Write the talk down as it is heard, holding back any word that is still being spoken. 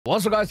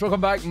What's up, guys?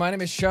 Welcome back. My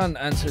name is Shun,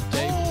 and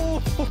today...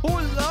 Oh,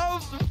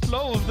 love the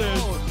flow of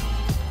this.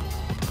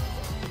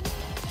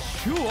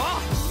 Sure.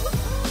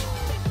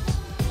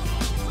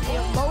 The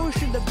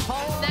emotion, the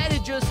power, then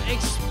it just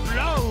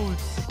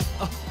explodes.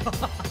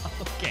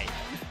 Okay.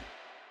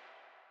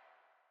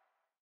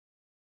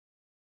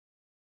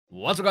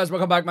 What's up, guys?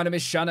 Welcome back. My name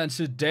is Shun, and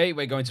today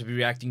we're going to be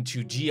reacting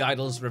to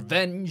gi-dle's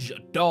Revenge,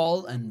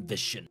 I-DLE, and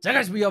Vision. So,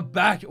 guys, we are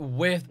back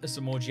with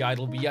some more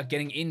gi-dle. We are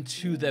getting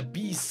into the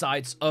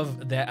B-sides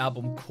of their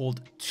album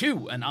called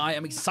 2, and I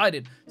am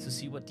excited to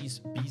see what these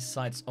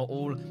B-sides are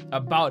all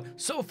about.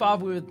 So far,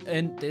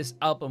 in this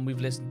album,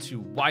 we've listened to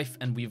Wife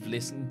and we've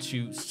listened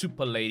to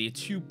Super Lady,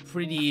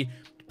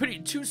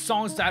 two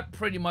songs that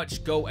pretty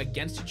much go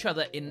against each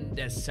other in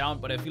their sound,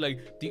 but I feel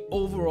like the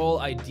overall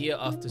idea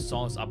of the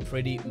songs are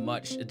pretty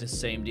much the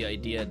same. The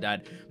idea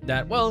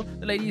that well,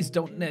 the ladies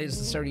don't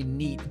necessarily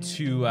need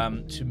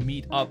to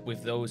meet up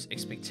with those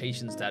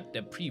expectations that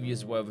the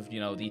previous were with, you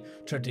know, the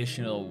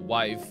traditional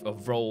wife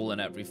of role and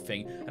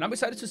everything. And I'm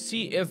excited to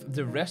see if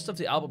the rest of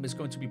the album is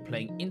going to be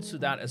playing into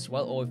that as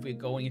well, or if we're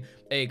going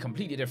a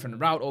completely different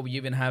route, or we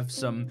even have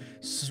some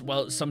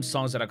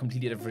songs that are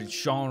completely different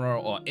genre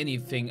or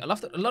anything.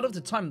 A lot of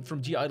the time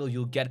from gi-dle,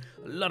 you'll get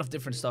a lot of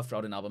different stuff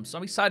throughout an album. So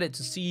I'm excited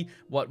to see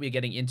what we're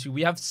getting into.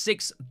 We have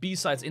 6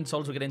 B-sides in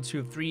total to get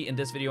into, 3 in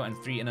this video and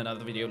 3 in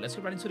another video. Let's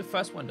get right into the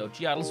first one, though.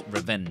 gi-dle's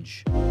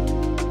Revenge.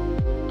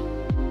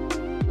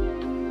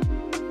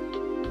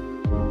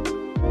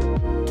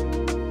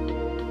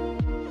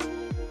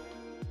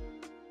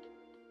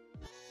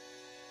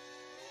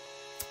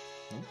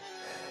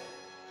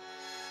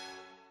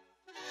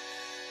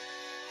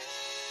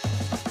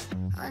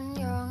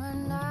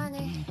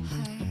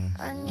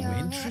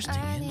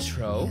 Interesting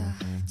intro.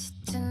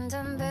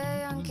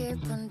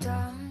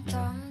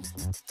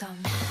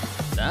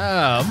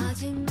 Damn.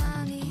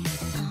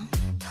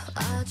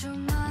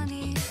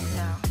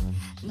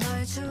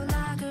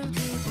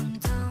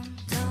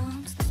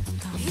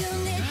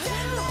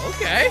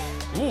 Okay.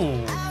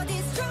 Ooh.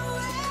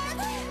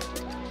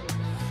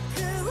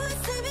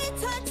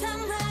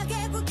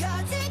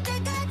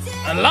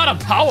 A lot of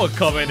power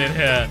coming in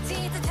here.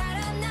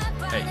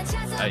 Hey,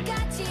 hey.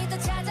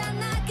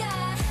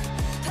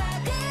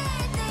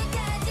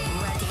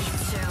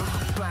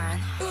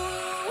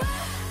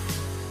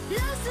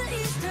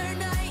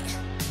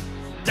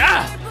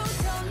 Ah!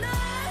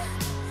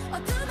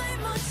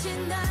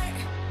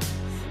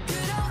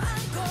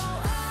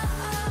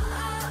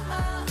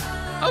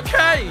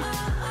 Okay.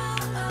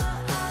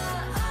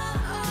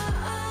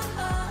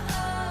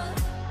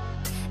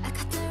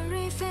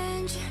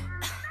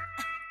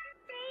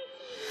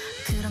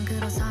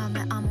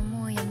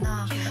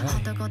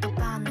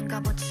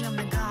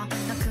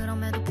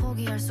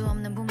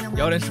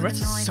 Yo, the instruments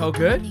is so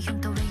good.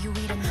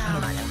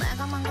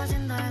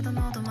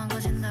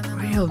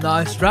 Real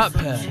nice rap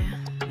here.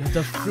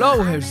 The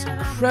flow here is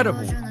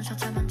incredible.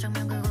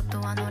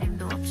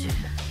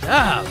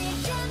 Damn.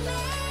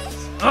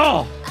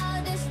 Oh.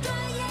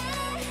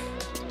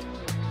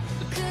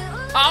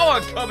 The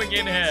power coming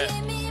in here.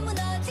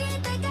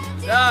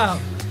 Damn.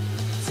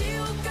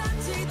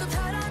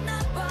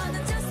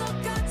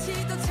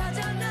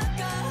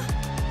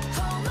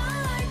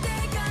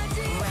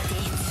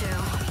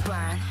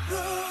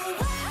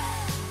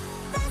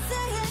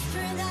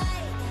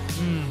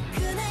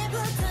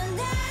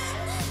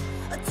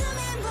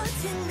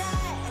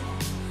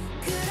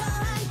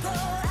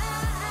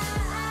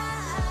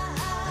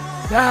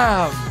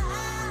 Damn.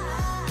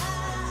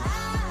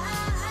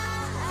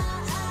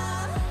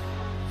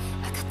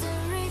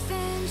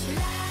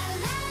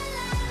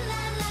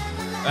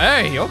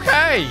 Hey,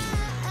 okay.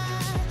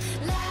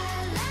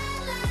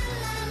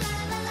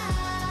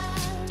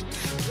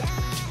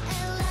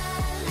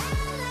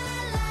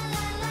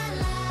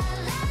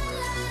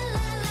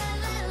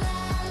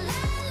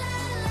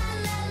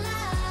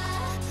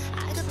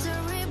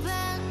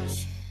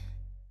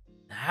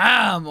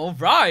 Damn, all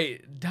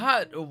right.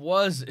 That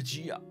was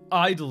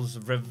gi-dle's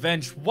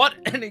Revenge. What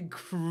an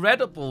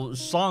incredible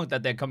song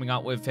that they're coming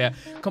out with here.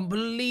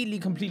 Completely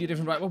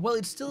different, right? Well,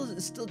 it's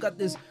still got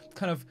this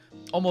kind of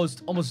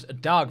almost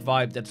dark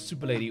vibe that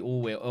Super Lady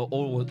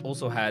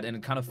also had, and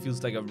it kind of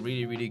feels like a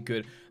really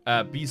good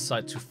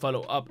B-side to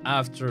follow up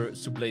after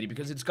Super Lady,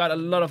 because it's got a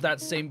lot of that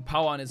same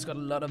power, and it's got a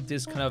lot of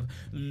this kind of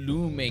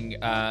looming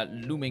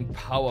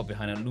power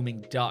behind it,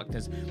 looming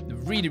darkness.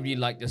 Really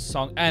like this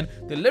song, and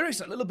the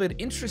lyrics are a little bit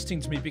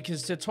interesting to me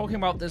because they're talking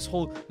about this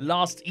whole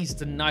last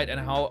Easter night and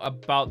how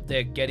about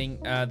they're getting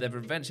their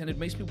revenge, and it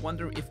makes me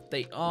wonder if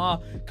they are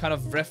kind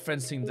of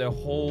referencing the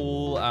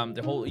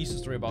whole Easter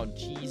story about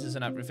Jesus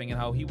and everything, and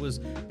how he was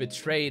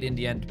betrayed in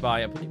the end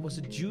by, I believe, was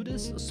it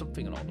Judas or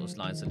something along those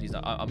lines. At least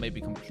I may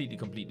be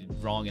completely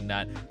wrong in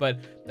that, but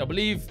I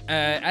believe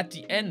at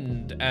the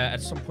end,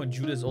 at some point,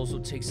 Judas also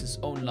takes his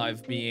own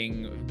life,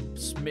 being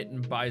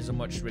smitten by so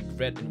much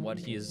regret in what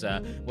he has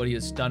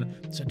done.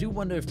 So I do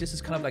wonder if this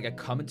is kind of like a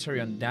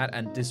commentary on that,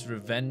 and this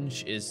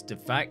revenge is the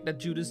fact that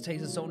Judas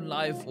takes his own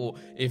life, or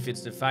if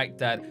it's the fact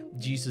that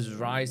Jesus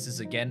rises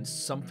again,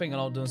 something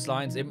along those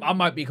lines. I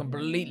might be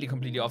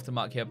completely off the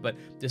mark here, but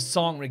the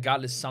song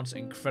regardless sounds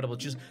incredible.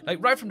 Just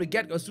like right from the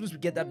get-go, as soon as we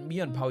get that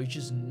Mion power, you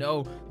just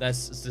know that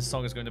this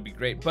song is going to be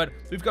great. But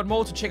we've got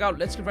more to check out.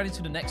 Let's get right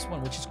into the next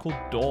one, which is called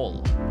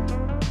I-DLE.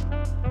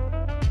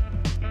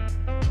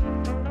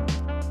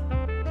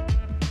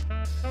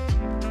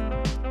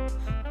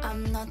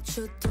 I'm not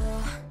your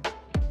door,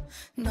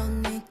 no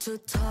need to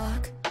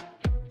talk.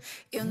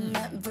 You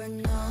never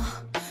know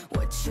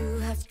what you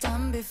have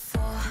done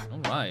before.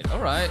 All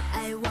right.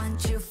 I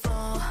want you for,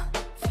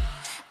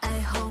 I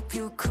hope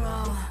you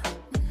crawl.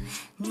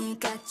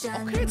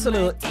 Okay, it's a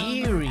little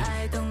eerie.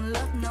 I don't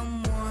love no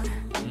more.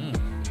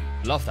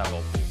 Love that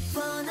one.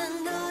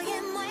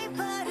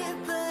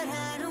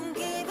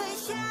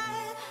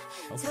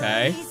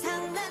 Okay.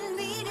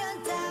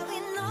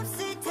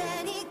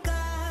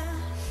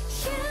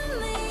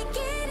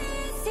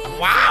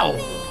 Wow.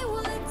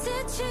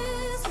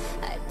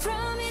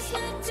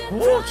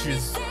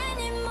 Gorgeous.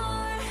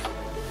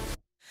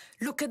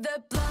 Look at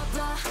that blah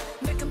blah.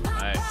 Make them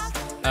pop pop.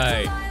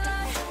 Hey.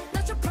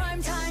 Not your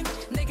prime time.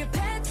 Make a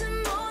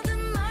pattern more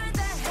than mine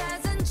that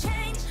hasn't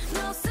changed.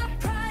 No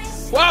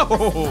surprise. Wow.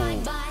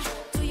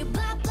 Do you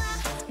blah blah?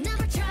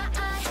 Never try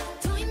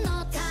to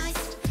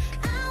hypnotize.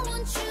 I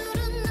want you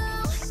to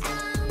know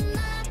I'm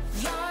not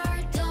your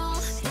doll.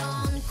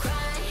 Don't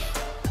cry.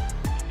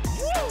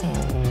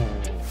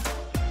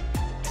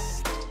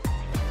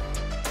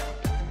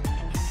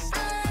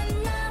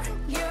 I'm not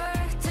your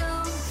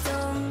doll.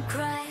 Don't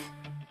cry.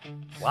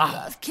 Wow.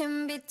 Love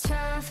can be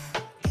tough,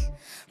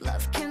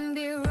 love can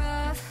be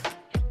rough.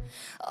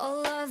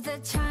 All of the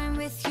time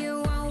with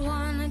you, I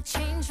wanna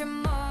change you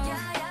more.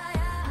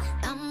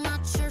 I'm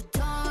not your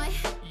toy.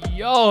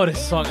 Yo,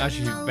 this song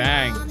actually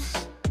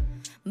bangs.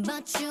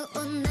 But you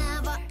will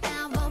never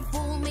ever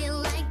fool me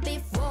like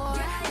before.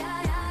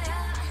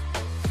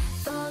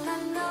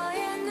 떠난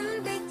너의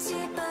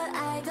눈빛이, but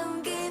I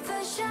don't give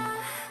a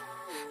shot.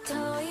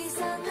 더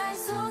이상 날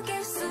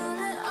속일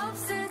수는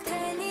없을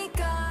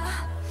테니까.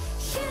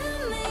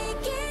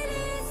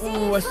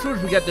 Ooh, as soon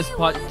as we get this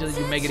part,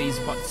 you make it easy,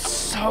 but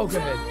so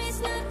good.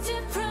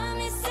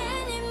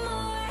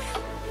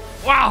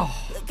 Wow.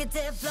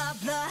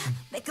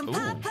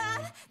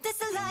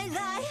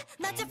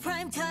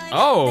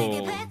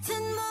 Oh.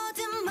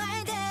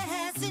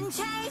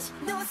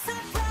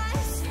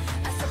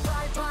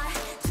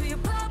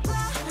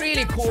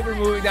 Really cool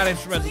removing that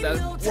instrumental.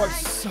 That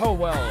works so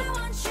well.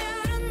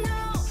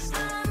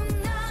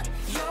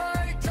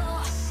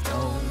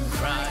 Don't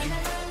cry.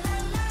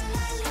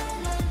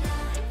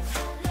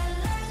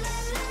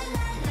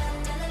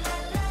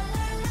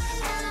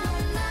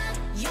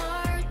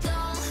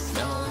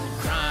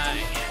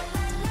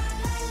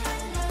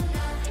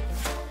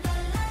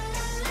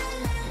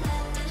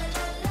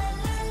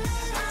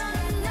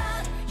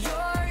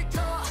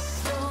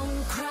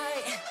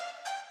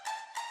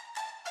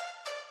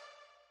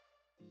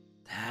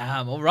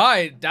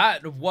 Alright,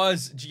 that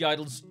was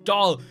gi-dle's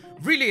I-DLE.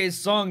 Really a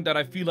song that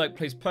I feel like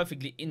plays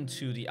perfectly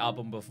into the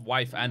album of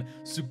Wife and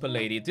Super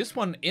Lady. This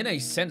one, in a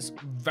sense,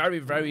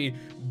 very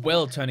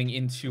well turning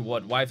into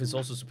what Wife is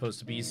also supposed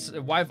to be.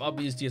 Wife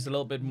obviously is a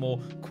little bit more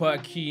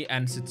quirky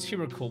and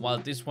satirical, while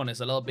this one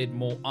is a little bit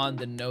more on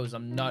the nose.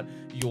 I'm not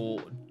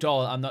your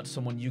doll, I'm not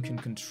someone you can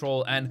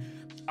control, and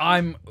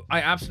I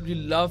absolutely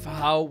love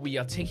how we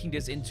are taking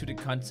this into the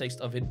context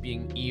of it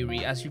being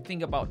eerie. As you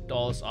think about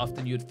dolls,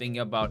 often you'd think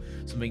about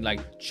something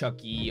like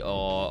Chucky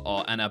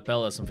or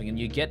Annabelle or something, and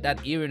you get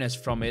that eeriness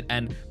from it.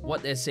 And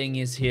what they're saying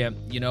is here,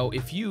 you know,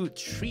 if you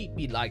treat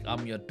me like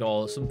I'm your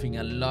doll, something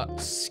a lot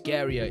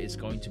scarier is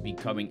going to be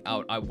coming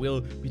out. I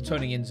will be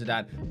turning into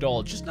that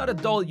doll. Just not a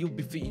doll you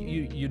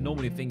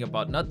normally think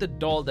about. Not the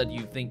doll that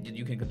you think that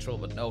you can control,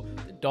 but no,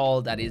 the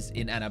doll that is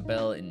in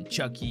Annabelle, in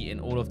Chucky, in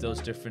all of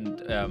those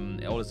different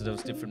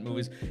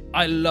movies.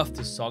 I love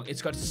this song.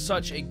 It's got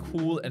such a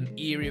cool and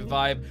eerie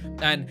vibe,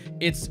 and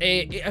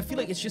I feel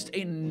like it's just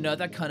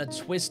another kind of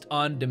twist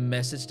on the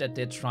message that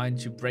they're trying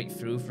to break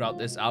through throughout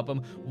this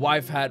album.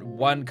 Wife had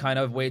one kind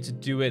of way to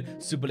do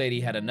it, Super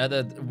Lady had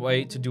another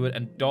way to do it,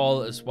 and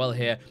I-DLE as well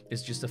here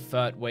is just a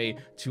third way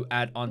to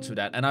add onto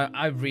that. And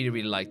I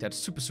really like that.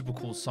 Super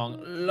cool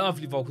song.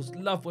 Lovely vocals.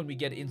 Love when we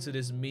get into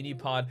this mini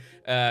part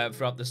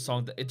throughout the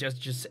song. It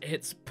just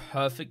hits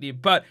perfectly.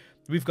 But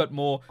we've got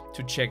more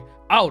to check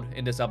out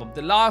in this album.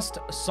 The last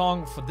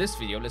song for this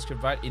video, let's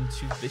get right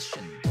into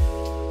Vision.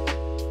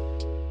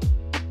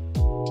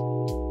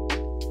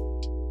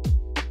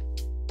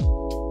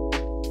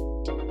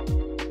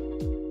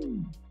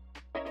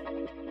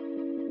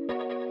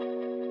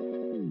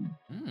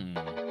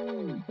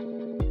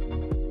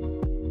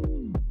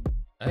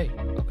 Hey,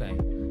 okay.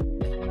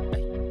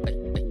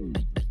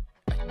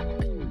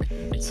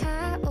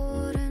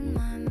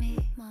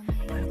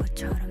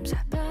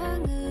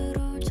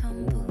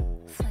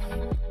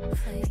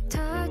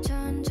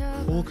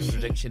 Cool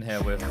contradiction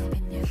here with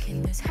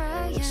the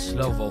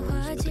slow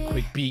vocals with the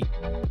quick beat.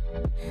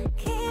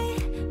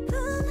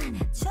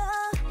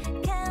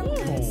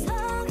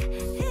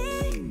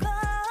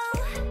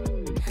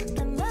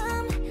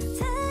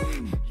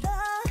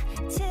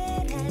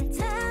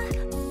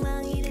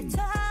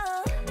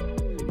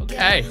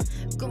 Hey.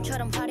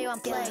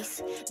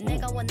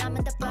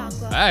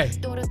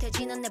 Hey.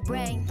 또렷해지는 내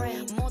brain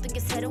모든 게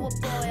새로워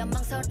보여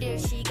망설일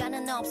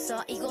시간은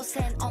없어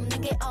이곳엔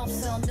없는 게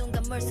없어 눈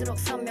감을수록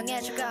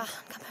선명해져가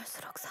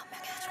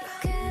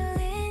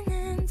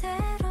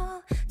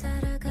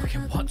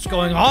What's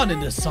going on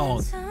in this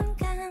song?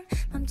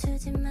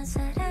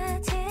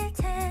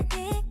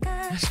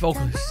 This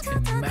vocal is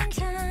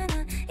immaculate.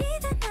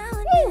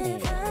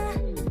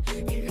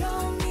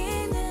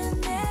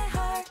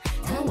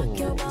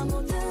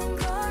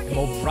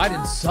 More bright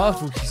and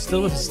soft, which is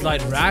still with a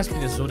slight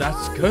raspiness, so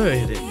that's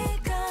good.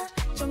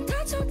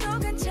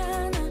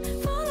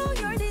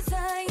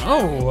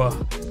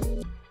 Oh.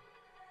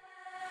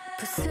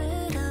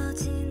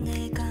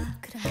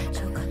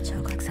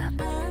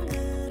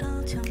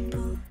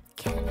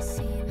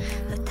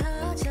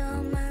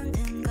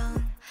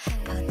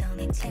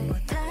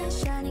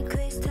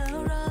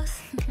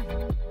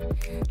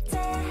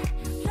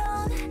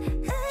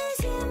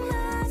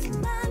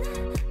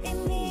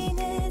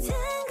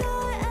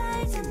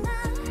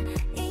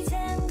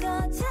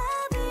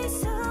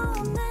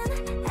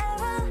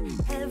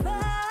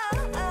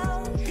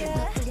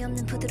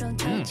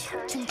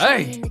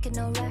 Hey.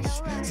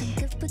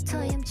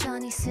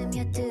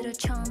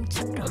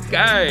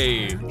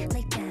 Okay.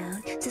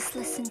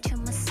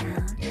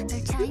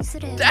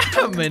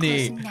 Damn,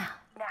 Minnie.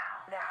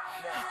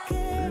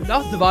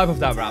 Love the vibe of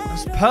that rap.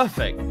 That's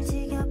perfect.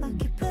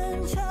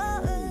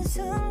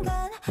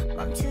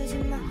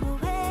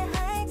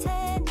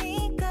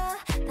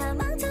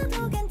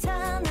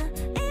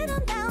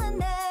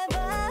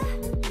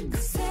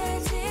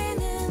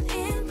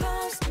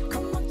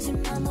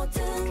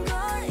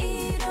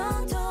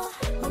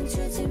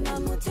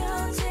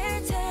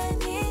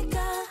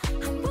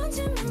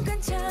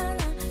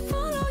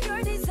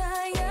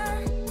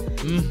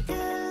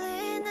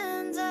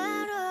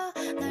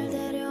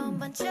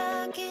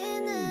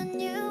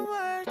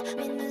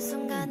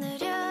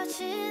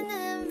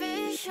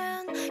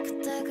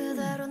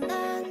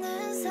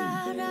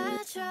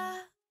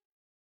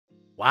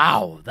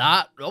 Wow,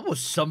 that was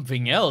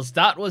something else.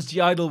 That was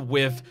gi-dle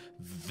with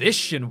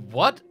Vision.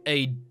 What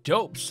a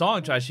dope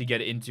song to actually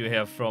get into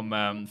here from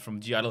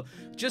gi-dle.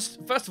 Just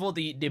first of all,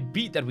 the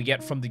beat that we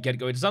get from the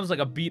get-go, it sounds like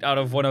a beat out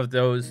of one of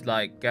those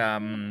like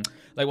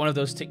one of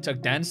those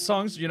TikTok dance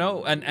songs, you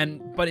know,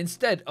 but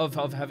instead of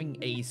having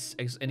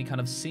any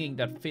kind of singing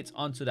that fits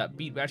onto that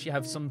beat, we actually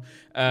have some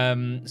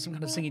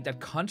kind of singing that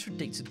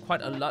contradicts it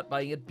quite a lot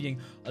by it being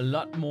a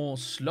lot more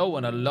slow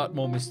and a lot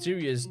more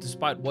mysterious,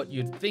 despite what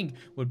you'd think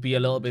would be a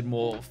little bit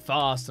more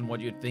fast and what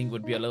you'd think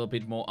would be a little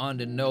bit more on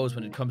the nose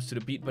when it comes to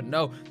the beat. But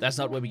no, that's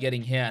not what we're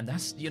getting here, and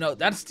that's, you know,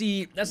 that's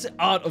the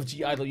art of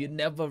gi-dle. You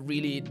never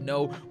really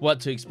know what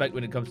to expect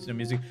when it comes to the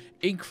music.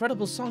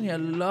 Incredible song here. I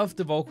love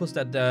the vocals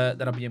that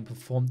are being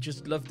performed.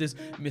 Just love this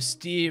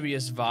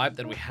mysterious vibe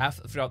that we have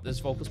throughout this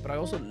vocals. But I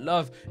also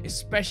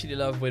especially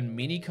love when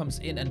Minnie comes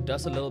in and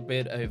does a little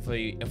bit of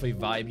a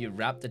vibey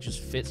rap that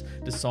just fits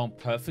the song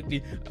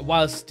perfectly,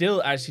 while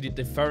still actually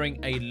differing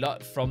a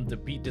lot from the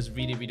beat. This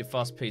really, really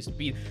fast-paced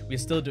beat. We're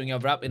still doing a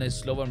rap in a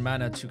slower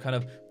manner to kind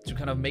of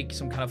make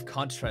some kind of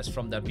contrast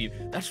from that beat.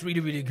 That's really,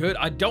 really good.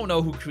 I don't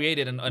know who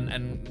created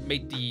and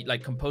made the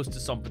composed the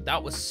song, but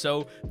that was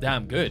so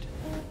damn good.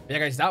 Yeah,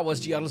 guys, that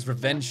was gi-dle's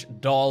Revenge,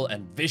 Doll,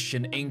 and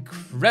Vision.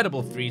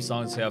 Incredible 3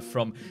 songs here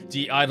from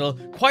gi-dle.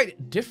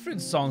 Quite different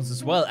songs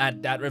as well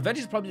at that. Revenge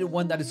is probably the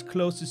one that is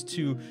closest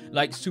to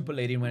like Super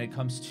Lady when it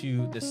comes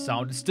to the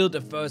sound. It still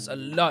differs a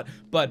lot,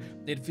 but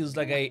it feels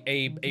like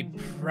a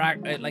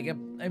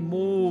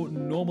more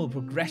normal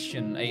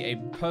progression, a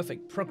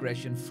perfect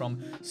progression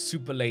from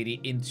Super Lady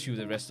into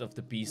the rest of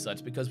the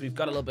B-sides, because we've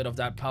got a little bit of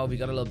that power, we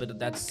got a little bit of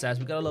that sass,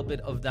 we got a little bit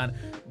of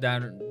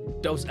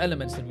those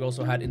elements that we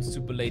also had in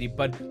Super Lady,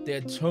 but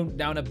they're toned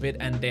down a bit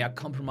and they are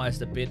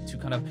compromised a bit to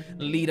kind of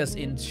lead us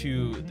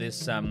into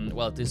this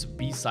this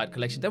B-side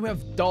collection. Then we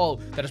have Doll,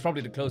 that is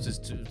probably the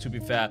closest, to be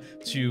fair,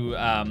 to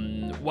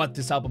what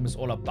this album is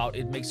all about.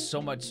 It makes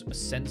so much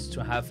sense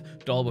to have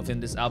Doll within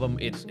this album.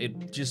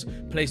 It just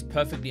plays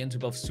perfectly into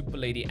both Super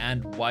Lady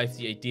and Wife,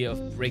 the idea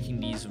of breaking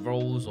these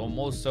roles, or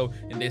more so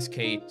in this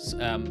case,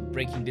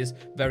 breaking this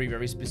very,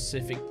 very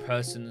specific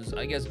person's,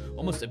 I guess,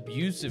 almost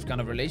abusive kind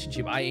of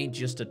relationship. I ain't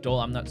just a doll.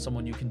 I'm not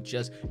someone you can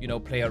just, you know,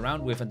 play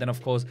around with. And then,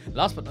 of course,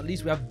 last but not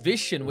least, we have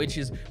Vision, which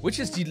is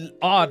the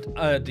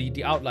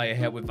outlier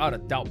here, without a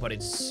doubt. But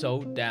it's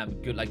so damn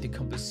good. Like the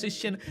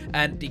composition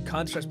and the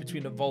contrast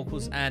between the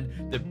vocals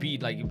and the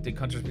beat, like the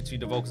contrast between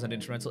the vocals and the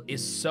instrumental,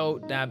 is so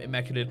damn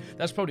immaculate.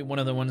 That's probably one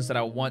of the ones that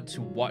I want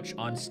to watch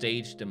on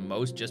stage the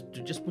most,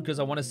 just because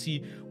I want to see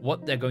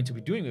what they're going to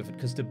be doing with it,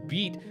 because the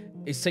beat,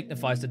 it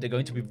signifies that they're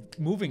going to be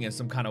moving in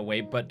some kind of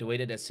way, but the way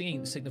that they're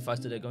singing signifies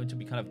that they're going to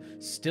be kind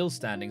of still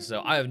standing.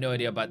 So I have no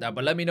idea about that,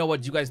 but let me know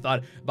what you guys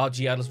thought about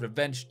gi-dle's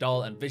Revenge,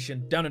 Doll, and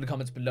Vision down in the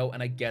comments below,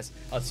 and I guess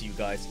I'll see you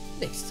guys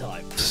next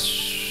time.